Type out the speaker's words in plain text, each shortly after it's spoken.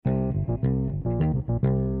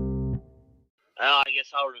Well, I guess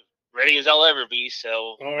I'll ready as I'll ever be.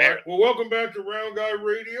 So, All right. Well, welcome back to Round Guy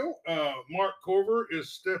Radio. Mark Corver is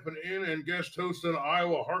stepping in and guest hosting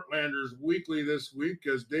Iowa Heartlanders Weekly this week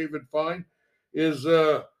as David Fine is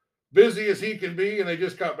busy as he can be, and they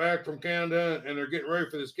just got back from Canada and they're getting ready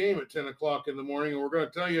for this game at 10 o'clock in the morning. And we're going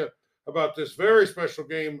to tell you about this very special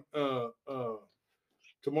game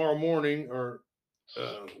tomorrow morning or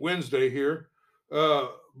Wednesday here.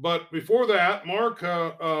 But before that, Mark,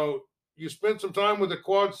 you spent some time with the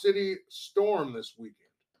Quad City Storm this weekend.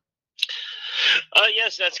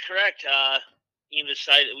 Yes, that's correct. You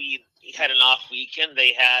decided we had an off weekend.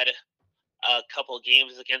 They had a couple of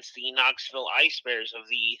games against the Knoxville Ice Bears of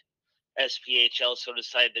the SPHL, so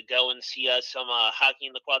decided to go and see some hockey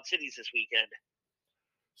in the Quad Cities this weekend.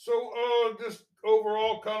 So, just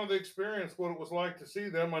overall, kind of the experience, what it was like to see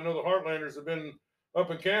them. I know the Heartlanders have been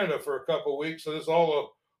up in Canada for a couple of weeks, so this is all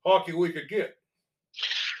the hockey we could get.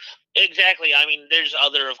 Exactly. I mean, there's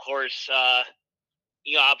other, of course,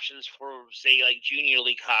 options for, say, like junior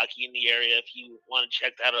league hockey in the area. If you want to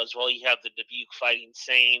check that out as well, you have the Dubuque Fighting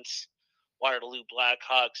Saints, Waterloo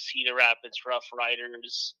Blackhawks, Cedar Rapids Rough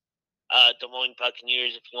Riders, Des Moines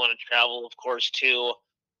Buccaneers. If you want to travel, of course, too.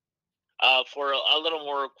 For a little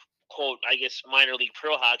more, quote, I guess, minor league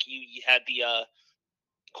pro hockey, you had the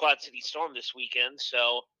Quad City Storm this weekend,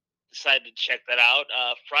 so decided to check that out.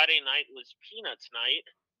 Friday night was Peanuts night.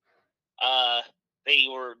 They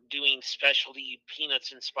were doing specialty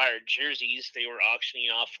Peanuts-inspired jerseys. They were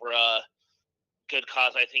auctioning off for a good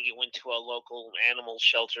cause. I think it went to a local animal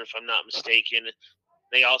shelter, if I'm not mistaken.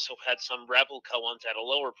 They also had some replica ones at a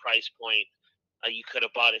lower price point you could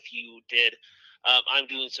have bought if you did. I'm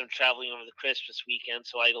doing some traveling over the Christmas weekend,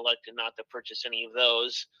 so I elected not to purchase any of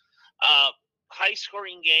those.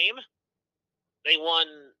 High-scoring game. They won.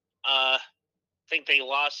 I think they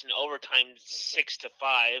lost in overtime 6-5.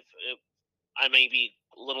 I may be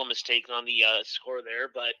a little mistaken on the score there,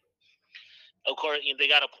 but of course they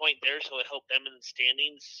got a point there, so it helped them in the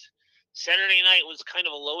standings. Saturday night was kind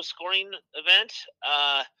of a low-scoring event.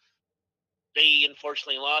 They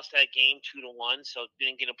unfortunately lost that game 2-1, so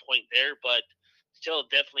didn't get a point there, but still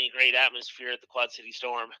definitely a great atmosphere at the Quad City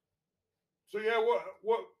Storm. So yeah,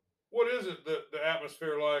 what is it the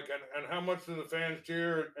atmosphere like, and how much do the fans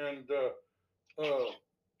cheer, and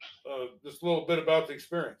just a little bit about the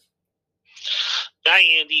experience.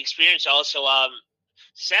 And the experience also.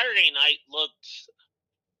 Saturday night looked.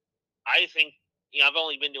 I think I've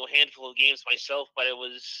only been to a handful of games myself, but it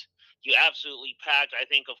was absolutely packed. I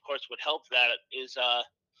think, of course, what helped that is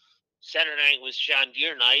Saturday night was John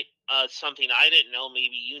Deere night. Something I didn't know.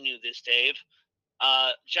 Maybe you knew this, Dave.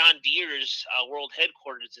 John Deere's world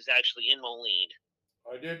headquarters is actually in Moline.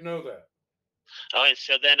 I did know that. All right,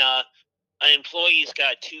 so then employees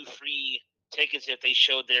got 2 free tickets if they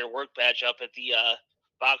showed their work badge up at the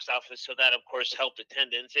box office. So that, of course, helped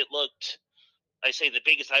attendance. It looked, I say, the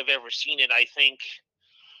biggest I've ever seen it. I think,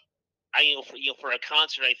 for a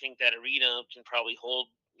concert, I think that arena can probably hold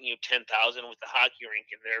 10,000 with the hockey rink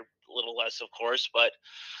in there, a little less, of course, but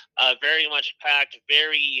very much packed,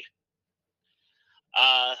 very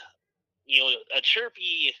a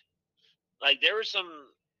chirpy. Like there were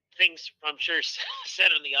some things I'm sure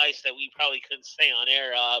said on the ice that we probably couldn't say on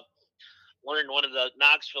air. One of the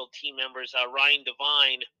Knoxville team members, Ryan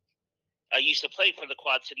Devine, used to play for the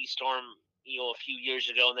Quad City Storm, a few years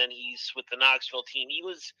ago, and then he's with the Knoxville team. He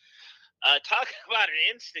was talking about an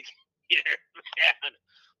instigator, man.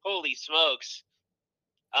 Holy smokes.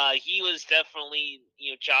 He was definitely,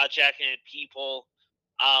 jaw-jacking at people.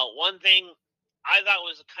 One thing I thought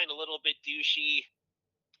was kind of a little bit douchey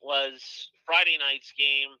was Friday night's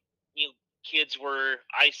game. Kids were.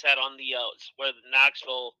 I sat on the where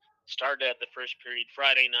Knoxville started at the first period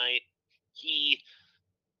Friday night. He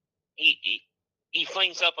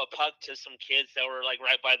flings up a puck to some kids that were like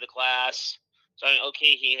right by the glass. So I'm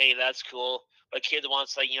okay, hey, that's cool. But kid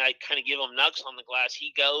wants I kind of give him nugs on the glass.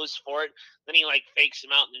 He goes for it. Then he like fakes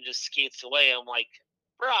him out and then just skates away. I'm like,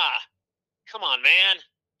 brah, come on, man.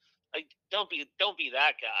 Like don't be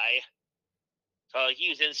that guy. So he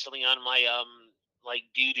was instantly on my like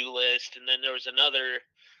doo-doo list. And then there was another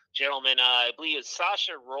gentleman, I believe it's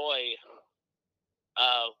Sasha Roy.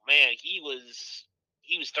 Man, he was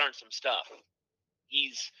starting some stuff.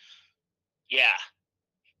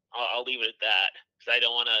 I'll leave it at that because I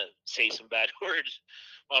don't want to say some bad words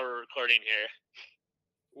while we're recording here.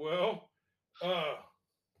 Well,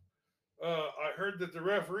 I heard that the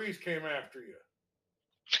referees came after you.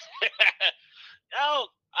 No,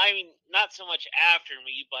 I mean not so much after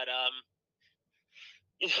me, but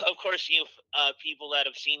of course, people that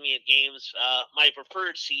have seen me at games, my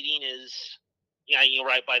preferred seating is Yeah,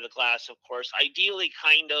 right by the glass, of course. Ideally,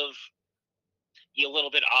 kind of a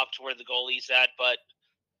little bit off to where the goalie's at, but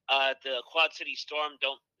the Quad City Storm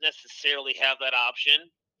don't necessarily have that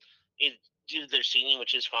option due to their seating,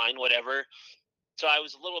 which is fine, whatever. So I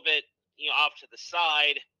was a little bit, off to the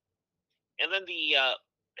side, and then the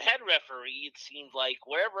head referee, it seemed like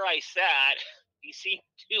wherever I sat, he seemed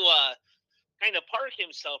to kind of park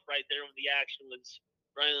himself right there when the action was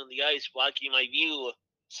running on the ice, blocking my view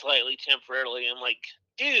slightly temporarily. I'm like,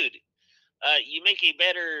 dude, you make a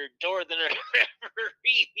better door than a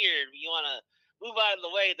referee here. If you want to move out of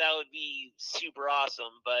the way, that would be super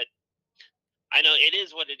awesome. But I know it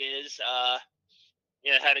is what it is. I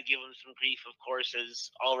had to give them some grief, of course, as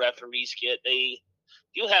all referees get. They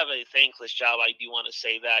do have a thankless job. I do want to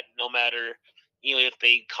say that, no matter if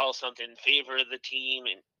they call something in favor of the team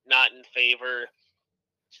and not in favor.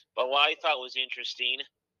 But what I thought was interesting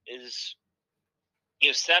is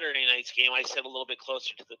Saturday night's game, I sat a little bit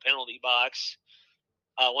closer to the penalty box.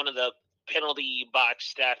 One of the penalty box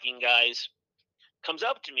staffing guys comes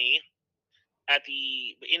up to me at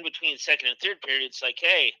the in between second and third period. It's like,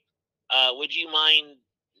 hey, would you mind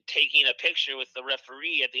taking a picture with the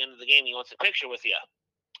referee at the end of the game? He wants a picture with you.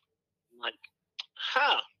 I'm like,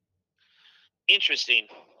 huh, interesting.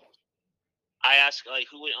 I ask, like,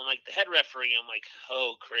 who? I'm like, the head referee. I'm like,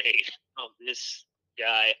 oh, great. Oh, this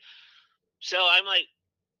guy. So I'm like,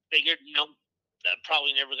 figured,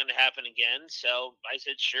 probably never going to happen again. So I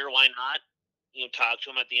said, sure, why not? Talk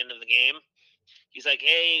to him at the end of the game. He's like,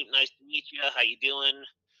 hey, nice to meet you. How you doing?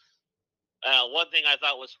 One thing I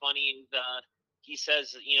thought was funny is he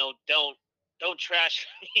says, don't trash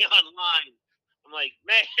me online. I'm like,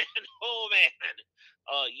 man, oh man,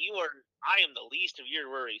 I am the least of your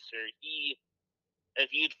worries, sir. If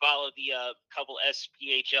you'd followed the couple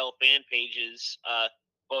SPHL fan pages,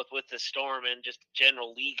 both with the Storm and just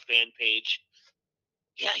general league fan page,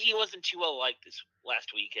 yeah, he wasn't too well liked this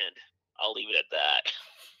last weekend. I'll leave it at that.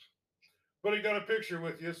 But he got a picture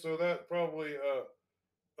with you, so that probably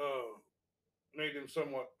made him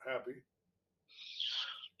somewhat happy.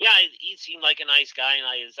 Yeah, he seemed like a nice guy, and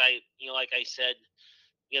like I said,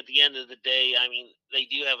 at the end of the day, I mean, they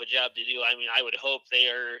do have a job to do. I mean, I would hope they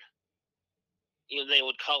are, they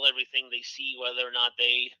would call everything they see, whether or not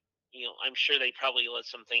they, I'm sure they probably let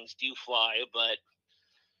some things do fly, but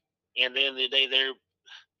at the end of the day, they're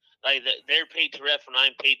paid to ref, and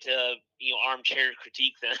I'm paid to, armchair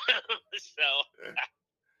critique them. So,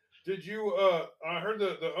 did you? I heard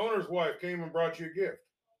the owner's wife came and brought you a gift.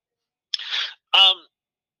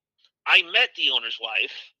 I met the owner's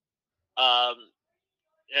wife.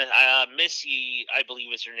 Missy, I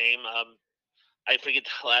believe is her name. I forget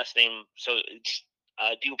the last name, so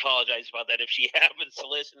I do apologize about that if she happens to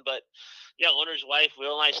listen. But yeah, owner's wife,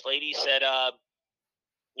 real nice lady, said,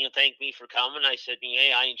 thank me for coming. I said,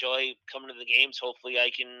 hey, I enjoy coming to the games. Hopefully,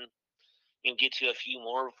 I can get to a few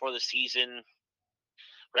more before the season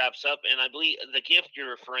wraps up. And I believe the gift you're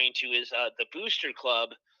referring to is the Booster Club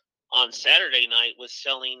on Saturday night was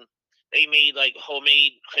selling. They made like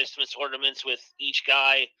homemade Christmas ornaments with each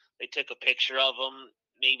guy. They took a picture of them,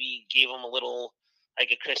 maybe gave them a little,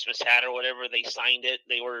 like a Christmas hat or whatever. They signed it.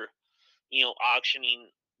 They were, auctioning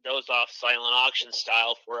those off silent auction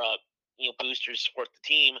style for boosters support the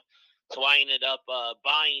team. So I ended up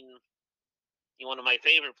buying one of my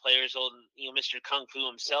favorite players, old Mr. Kung Fu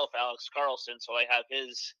himself, Alex Carlson. So I have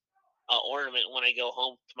his ornament when I go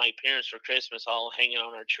home to my parents for Christmas, all hanging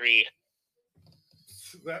on our tree.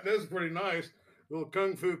 That is pretty nice. Little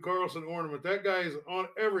Kung Fu Carlson ornament. That guy is on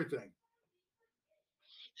everything.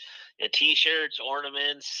 T-shirts,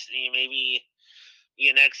 ornaments. Maybe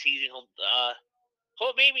next season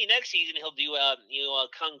maybe next season he'll do a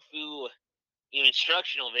Kung Fu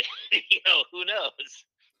instructional video. Who knows?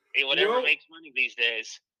 Hey, whatever makes money these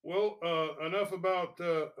days. Well, enough about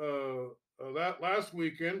that last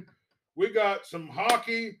weekend. We got some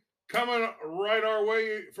hockey coming right our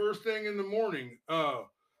way first thing in the morning.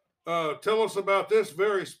 Tell us about this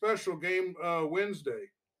very special game Wednesday.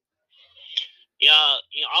 Yeah,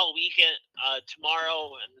 all weekend,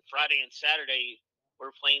 tomorrow and Friday and Saturday,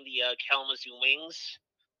 we're playing the Kalamazoo Wings.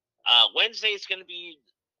 Wednesday is going to be.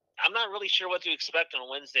 I'm not really sure what to expect on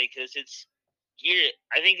Wednesday because it's here.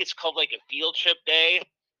 I think it's called like a field trip day.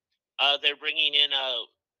 They're bringing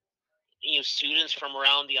in students from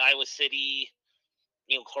around the Iowa City,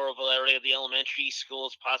 Coralville area, the elementary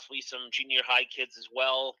schools, possibly some junior high kids as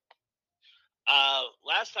well.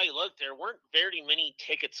 Last I looked, there weren't very many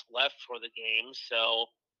tickets left for the game, so.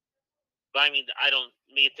 But I mean,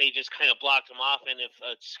 if they just kind of blocked them off, and if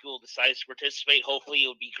a school decides to participate, hopefully it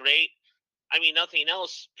would be great. I mean, nothing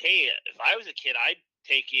else. Hey, if I was a kid, I'd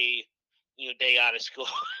take a day out of school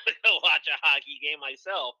to go watch a hockey game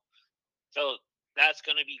myself. So that's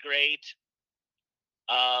going to be great.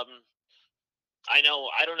 I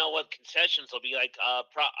don't know what concessions will be like.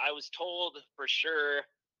 I was told for sure,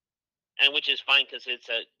 and which is fine because it's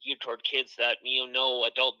geared toward kids, that no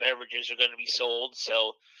adult beverages are going to be sold.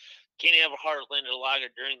 So can't have a Heartlander lager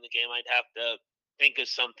during the game. I'd have to think of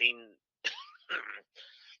something.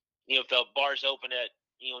 If the bar's open at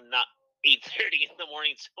not 8:30 in the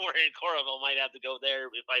morning somewhere in Coralville, might have to go there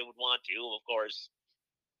if I would want to, of course.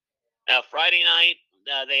 Friday night,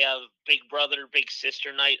 they have Big Brother, Big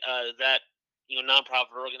Sister night. That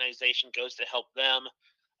nonprofit organization goes to help them,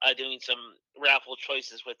 doing some raffle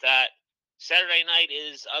choices with that. Saturday night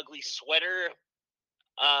is Ugly Sweater,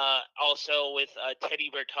 also with Teddy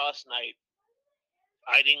Bear Toss night.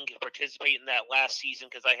 I didn't participate in that last season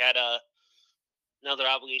because I had another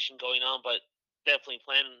obligation going on, but definitely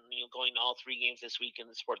plan going to all 3 games this weekend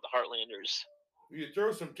to support the Heartlanders. You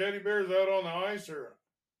throw some teddy bears out on the ice, or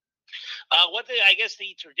I guess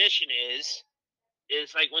the tradition is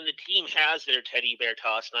like when the team has their teddy bear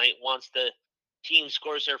toss night. Once the team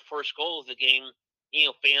scores their first goal of the game,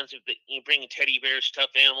 fans of bring a teddy bear,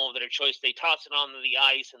 stuffed animal of their choice. They toss it onto the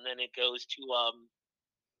ice, and then it goes to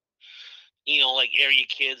like area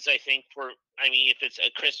kids. I think if it's a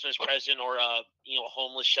Christmas present or a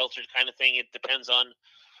homeless shelter kind of thing, it depends on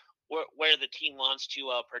where the team wants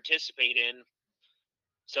to participate in.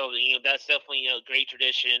 So that's definitely a great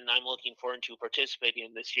tradition. I'm looking forward to participating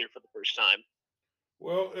in this year for the first time.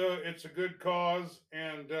 Well, it's a good cause,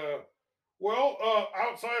 and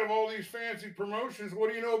outside of all these fancy promotions, what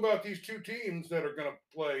do you know about these 2 teams that are going to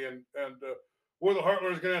play, and what are the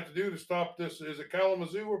Heartlanders going to have to do to stop this? Is it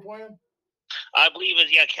Kalamazoo we're playing? I believe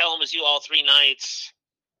it's Kalamazoo all 3 nights.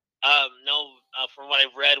 No, from what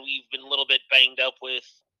I've read, we've been a little bit banged up with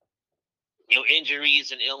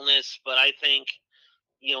injuries and illness, but I think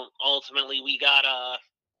ultimately we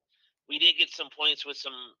did get some points with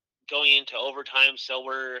some going into overtime, so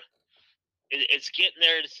it's getting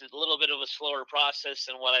there. It's a little bit of a slower process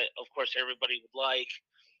than what of course everybody would like.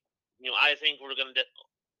 I think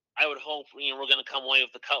I would hope we're going to come away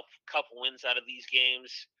with a couple wins out of these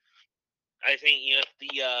games. I think if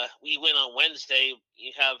we win on Wednesday,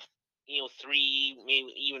 you have 3,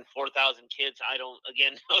 maybe even 4,000 kids. I don't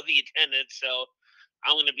again know the attendance, so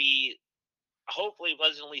I'm going to be hopefully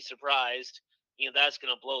pleasantly surprised. That's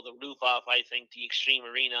going to blow the roof off. I think the Extreme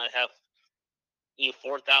Arena have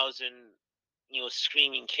 4,000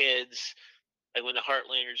 screaming kids like when the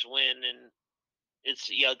Heartlanders win, and it's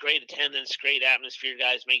great attendance, great atmosphere,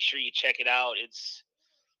 guys. Make sure you check it out. It's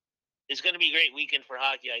going to be a great weekend for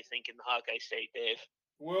hockey, I think, in the Hawkeye State, Dave.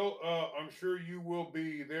 Well, I'm sure you will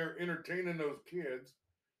be there entertaining those kids.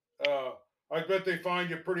 I bet they find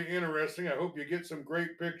you pretty interesting. I hope you get some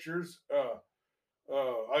great pictures.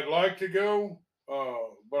 I'd like to go,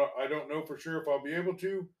 but I don't know for sure if I'll be able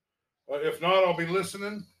to. If not, I'll be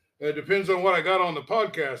listening. It depends on what I got on the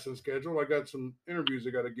podcasting schedule. I got some interviews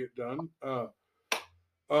I got to get done.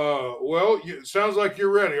 It sounds like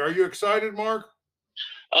you're ready. Are you excited, Mark?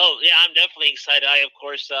 Oh yeah, I'm definitely excited. I of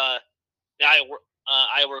course I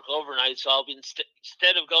work overnight, so I'll be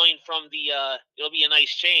instead of going from the it'll be a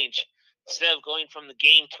nice change. Instead of going from the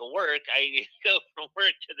game to work, I go from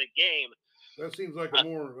work to the game. That seems like a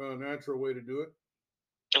more natural way to do it.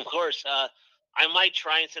 Of course, I might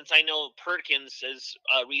try, and since I know Perkins has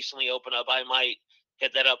recently opened up, I might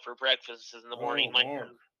hit that up for breakfast in the morning.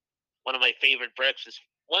 One of my favorite breakfasts,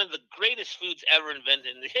 one of the greatest foods ever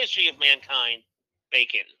invented in the history of mankind,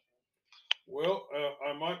 bacon. Well,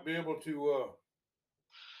 I might be able to.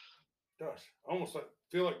 Gosh, almost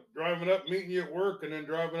feel like driving up, meeting you at work, and then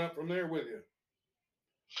driving up from there with you.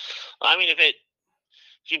 I mean, if it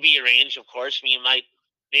should be arranged, of course, maybe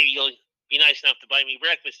you'll be nice enough to buy me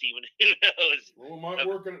breakfast, even. Who knows? Well, we might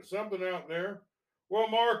work at something out there. Well,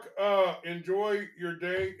 Mark, enjoy your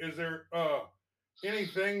day. Is there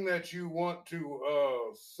anything that you want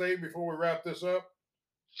to say before we wrap this up?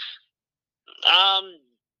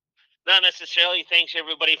 Not necessarily. Thanks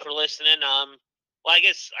everybody for listening. Well, I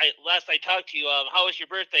guess last I talked to you, how was your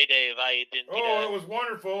birthday, Dave? I didn't. It was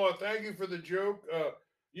wonderful. Thank you for the joke.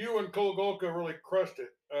 You and Kolgolka really crushed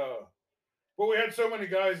it. But we had so many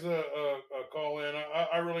guys call in.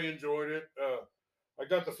 I really enjoyed it. I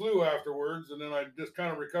got the flu afterwards, and then I just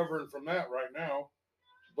kind of recovering from that right now.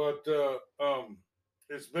 But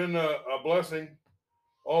it's been a blessing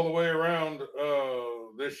all the way around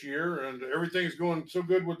this year, and everything's going so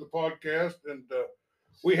good with the podcast. And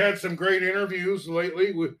we had some great interviews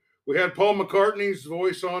lately. We had Paul McCartney's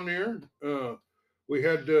voice on there. We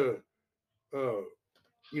had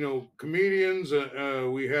comedians.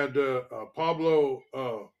 We had Pablo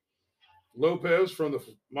Lopez from the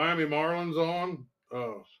Miami Marlins on.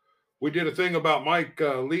 We did a thing about Mike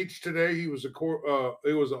Leach today. He was an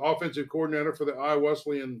offensive coordinator for the Iowa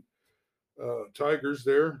Wesleyan Tigers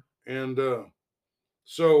there, and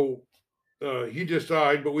so he just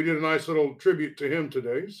died. But we did a nice little tribute to him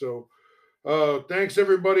today. So thanks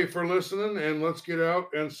everybody for listening, and let's get out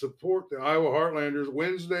and support the Iowa Heartlanders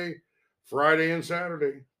Wednesday, Friday, and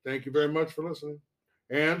Saturday. Thank you very much for listening.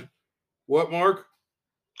 And what, Mark?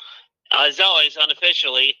 As always,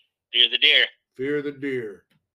 unofficially, fear the deer. Fear the deer.